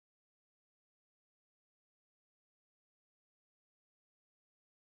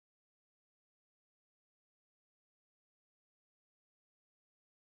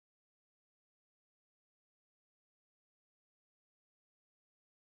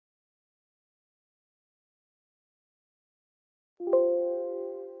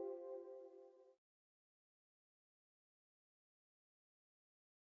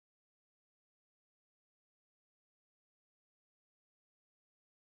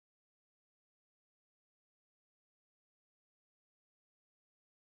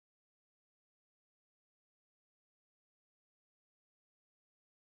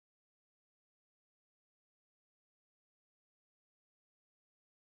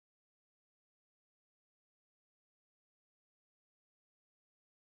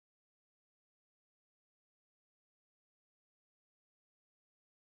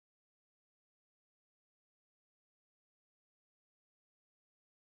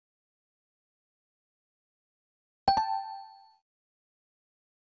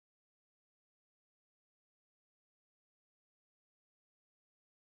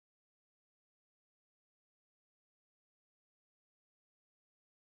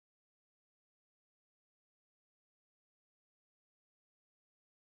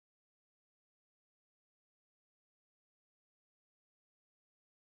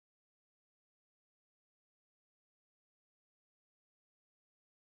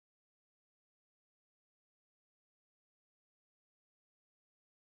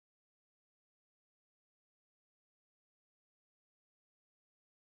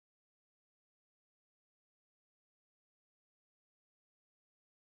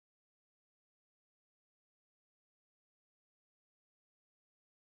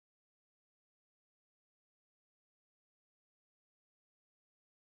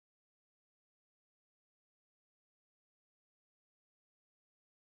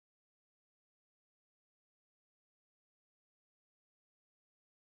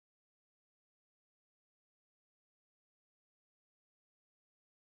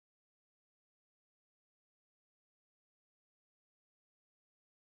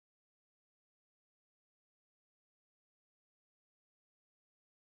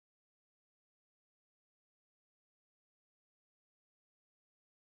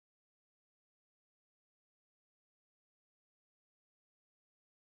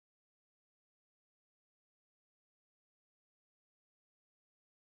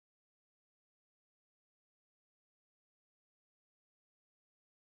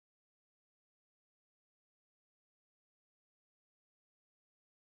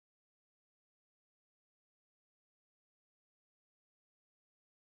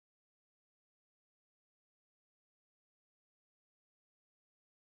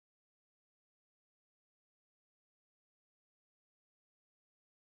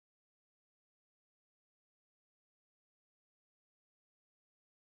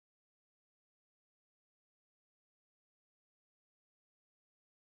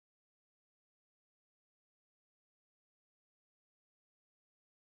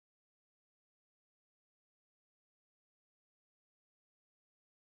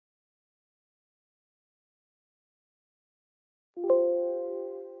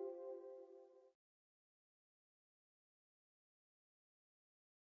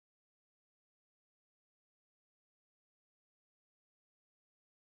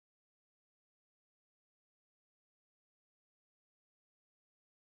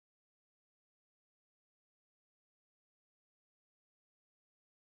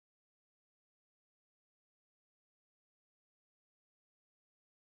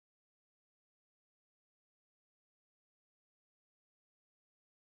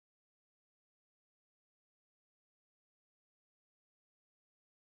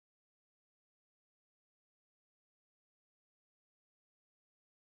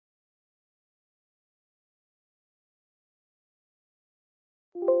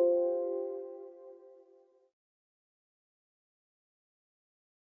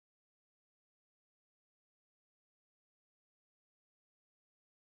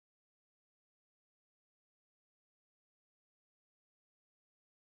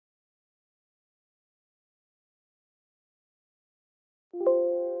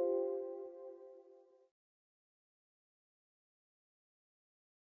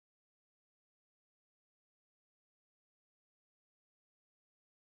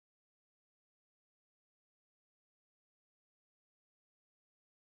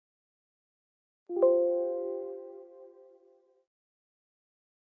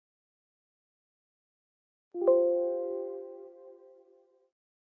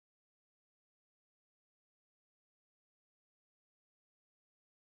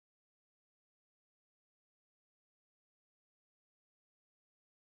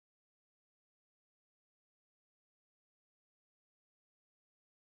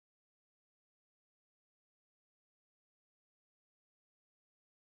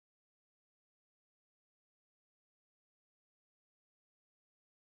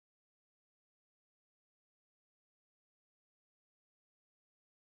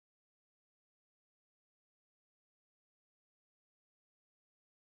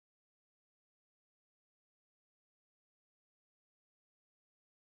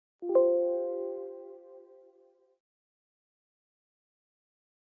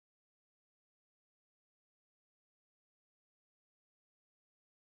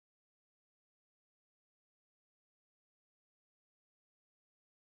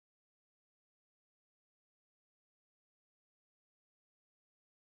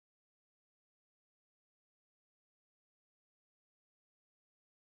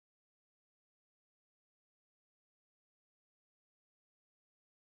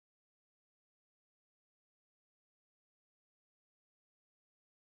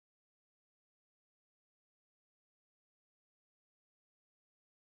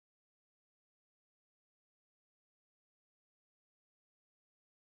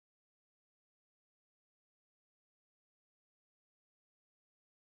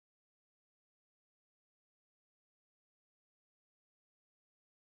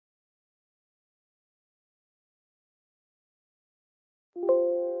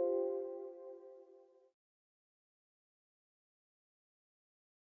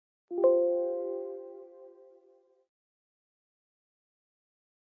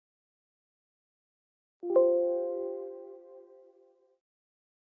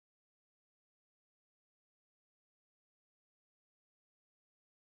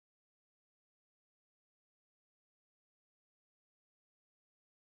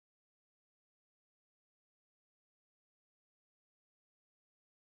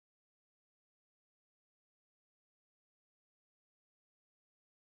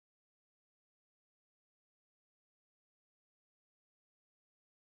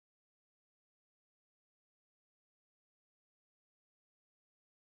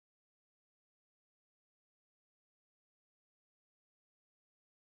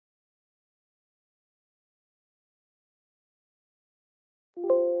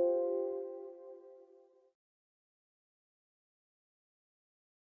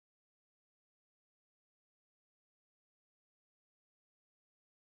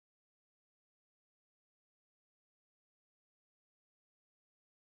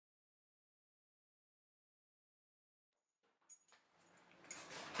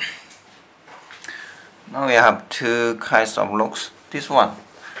Now we have two kinds of locks. This one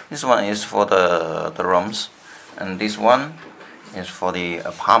is for the rooms, and this one is for the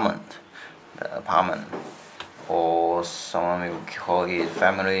apartment. The apartment, or someone will call it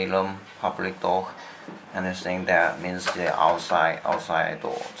family room, public door. Anything that means the outside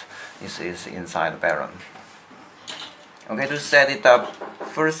door. This is inside the bedroom. Okay, to set it up,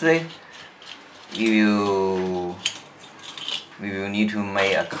 firstly, we will need to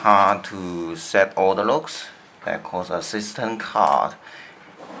make a card to set all the locks. That calls a system card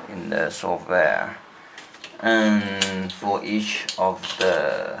in the software. And for each of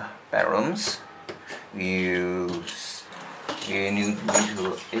the bedrooms, you need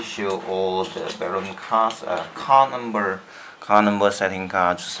to issue all the bedroom cards, card number setting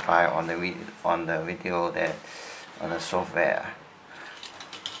card just like on the video that on the software.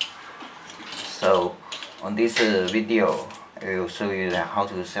 So on this video, I will show you how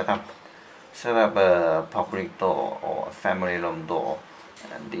to set up a public door or a family room door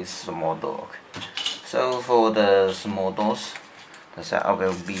and this small door. So for the small doors, the setup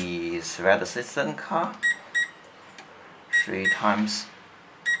will be select the system card 3 times.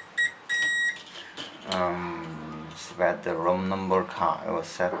 Select the room number card. I will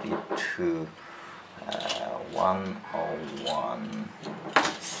set it to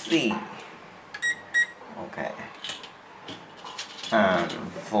 101C. Okay. And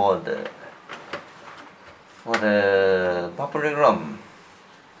for the public room,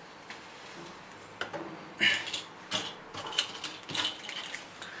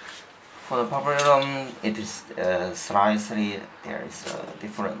 it is slightly there is a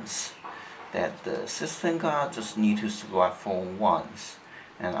difference. That the system card just need to swipe for once,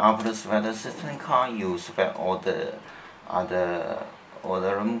 and after swipe the system card, you swipe all the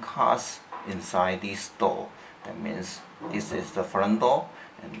room cards inside this door. That means this is the front door,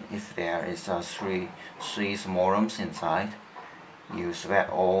 and if there is three small rooms inside, you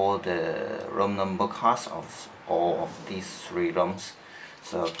swipe all the room number cards of all of these 3 rooms.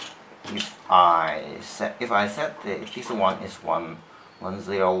 So if I set this one is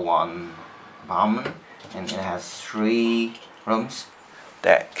 101 apartment, and it has 3 rooms.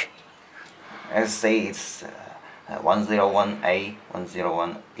 Deck. Let's say it's 101A,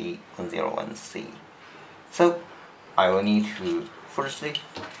 101B, 101C. So I will need to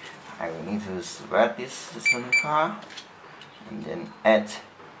select this system card and then add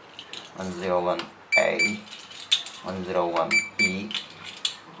 101A, 101B,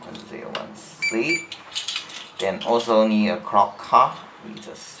 101C. Then also need a clock card. We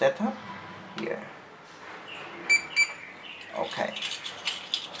just set up here. Okay.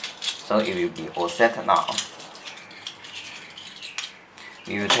 So it will be all set now.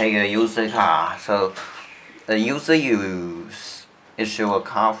 We will take a user card. So the user, you issue a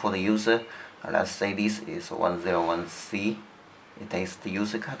card for the user. Let's say this is 101C. It takes the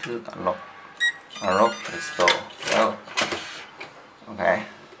user card to unlock the store. So, okay.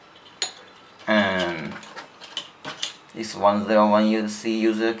 And this 101C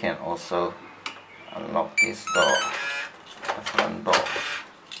user can also unlock this door, the front door.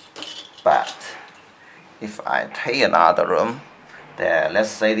 But if I take another room, let's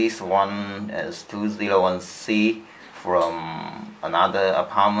say this one is 201C from another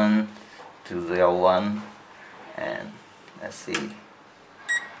apartment 201, and let's see.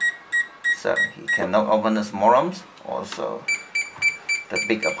 So he cannot open the small rooms. Also, the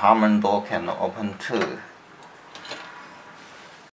big apartment door cannot open too.